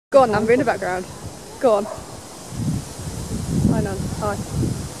Go on, Amber, in the background. Go on. Hi, Nan. Hi.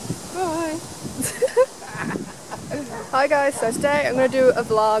 Bye. Hi guys, so today I'm going to do a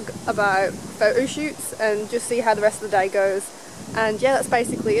vlog about photo shoots and just see how the rest of the day goes. And yeah, that's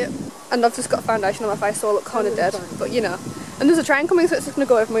basically it. And I've just got foundation on my face, so I look kind of dead, but you know. And there's a train coming, so it's just going to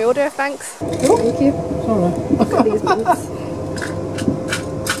go over my audio, thanks. Thank you. Sorry. Look at these boots.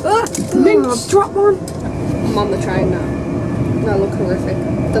 Minx, drop one. I'm on the train now. No, I look horrific.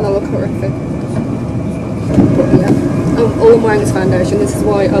 Don't I look horrific? But yeah, all I'm wearing is foundation. This is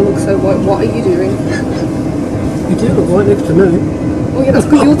why I look so white. What are you doing? You do look white next to me. Oh yeah, that's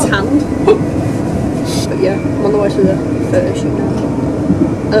because you're tanned. But yeah, I'm on the way to the photo shoot now.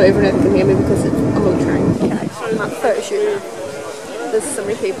 I don't even know if you can hear me because I'm on the train. Yeah, I'm at the photo shoot now. There's so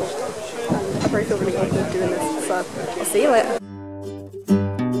many people and I probably feel really awkward doing this, so I'll see you later.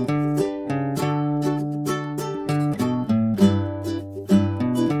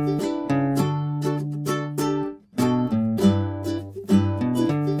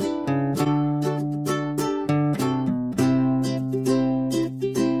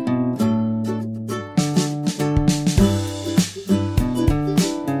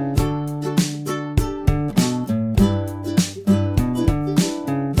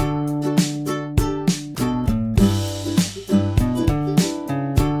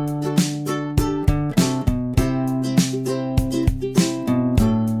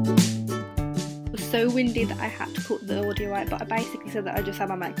 So windy that I had to cut the audio out, but I basically said that I just had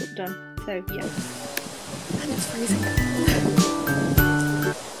my makeup done, so yeah. And it's freezing.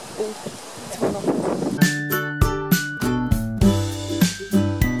 Oh, it's run off.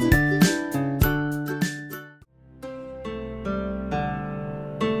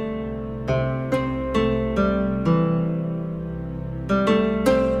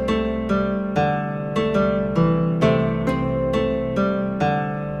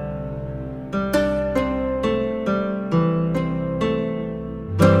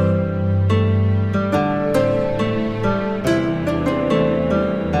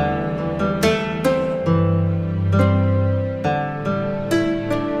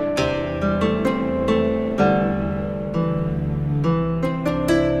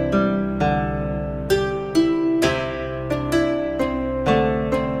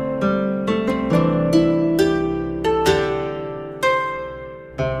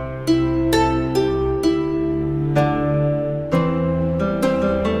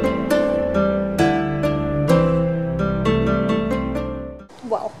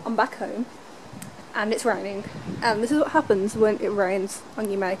 Well, I'm back home and it's raining, and this is what happens when it rains on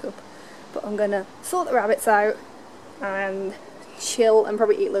your makeup. But I'm gonna sort the rabbits out and chill and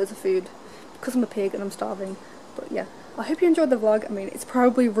probably eat loads of food because I'm a pig and I'm starving. But yeah, I hope you enjoyed the vlog. I mean, it's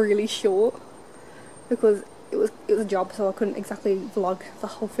probably really short because it was a job, so I couldn't exactly vlog the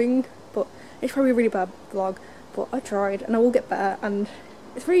whole thing, but it's probably a really bad vlog, but I tried and I will get better. And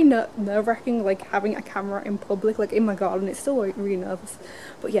it's really nerve-wracking, like having a camera in public, like in my garden. It's still like, really nervous.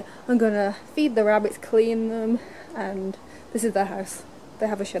 But yeah, I'm gonna feed the rabbits, clean them, and this is their house. They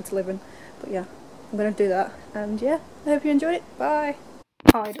have a shed to live in. But yeah, I'm gonna do that. And yeah, I hope you enjoyed it. Bye!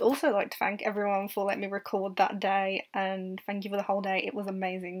 I'd also like to thank everyone for letting me record that day, and thank you for the whole day. It was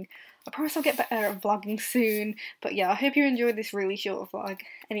amazing. I promise I'll get better at vlogging soon. But yeah, I hope you enjoyed this really short vlog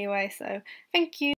anyway, so thank you!